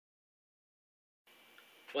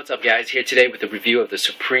What's up guys, here today with a review of the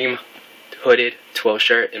Supreme hooded twill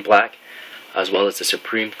shirt in black, as well as the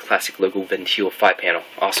Supreme classic logo Ventile 5-panel,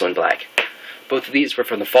 also in black. Both of these were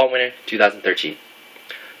from the fall-winter 2013.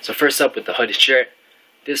 So first up with the hooded shirt,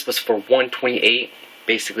 this was for $128,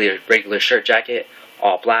 basically a regular shirt jacket,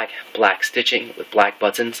 all black, black stitching with black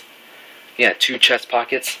buttons. Yeah, 2 chest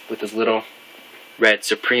pockets with this little red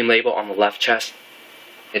Supreme label on the left chest.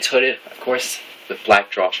 It's hooded, of course, with black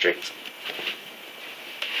drawstrings.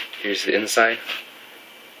 Here's the inside.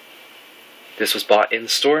 This was bought in the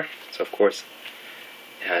store, so of course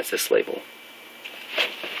it has this label.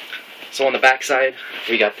 So on the back side,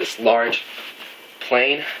 we got this large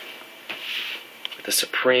plain with the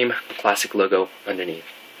Supreme classic logo underneath.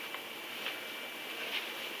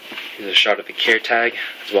 Here's a shot of the care tag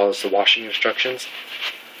as well as the washing instructions.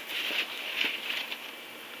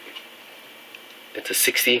 It's a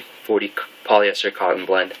 60/40 polyester cotton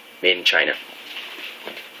blend made in China.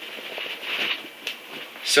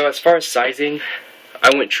 So as far as sizing,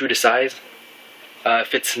 I went true to size.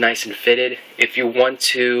 Fits nice and fitted. If you want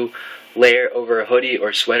to layer over a hoodie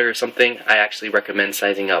or sweater or something, I actually recommend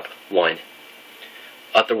sizing up 1.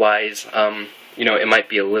 Otherwise, it might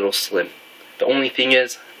be a little slim. The only thing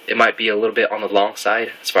is, it might be a little bit on the long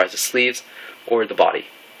side as far as the sleeves or the body.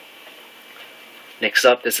 Next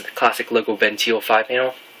up, this is the classic logo Ventile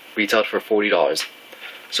 5-panel, retailed for $40.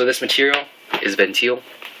 So this material is Ventile,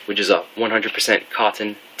 which is a 100%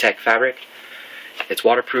 cotton tech fabric. It's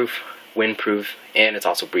waterproof, windproof, and it's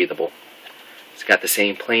also breathable. It's got the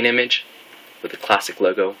same plain image with the classic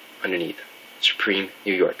logo underneath, Supreme,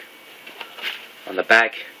 New York. On the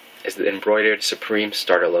back is the embroidered Supreme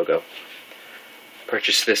starter logo.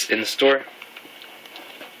 Purchased this in the store.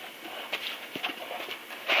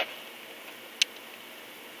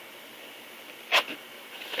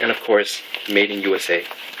 And of course, made in USA,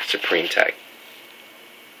 Supreme tag.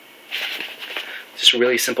 Just a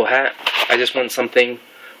really simple hat. I just want something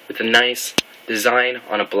with a nice design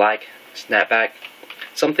on a black snapback.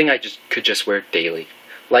 Something I could just wear daily.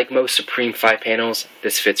 Like most Supreme 5 panels,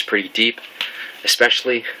 this fits pretty deep,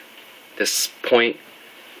 especially this point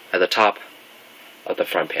at the top of the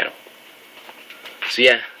front panel. So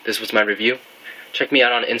yeah, this was my review. Check me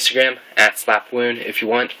out on Instagram at @slapwound if you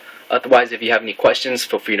want. Otherwise, if you have any questions,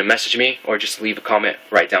 feel free to message me or just leave a comment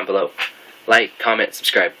right down below. Like, comment,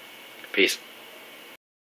 subscribe. Peace.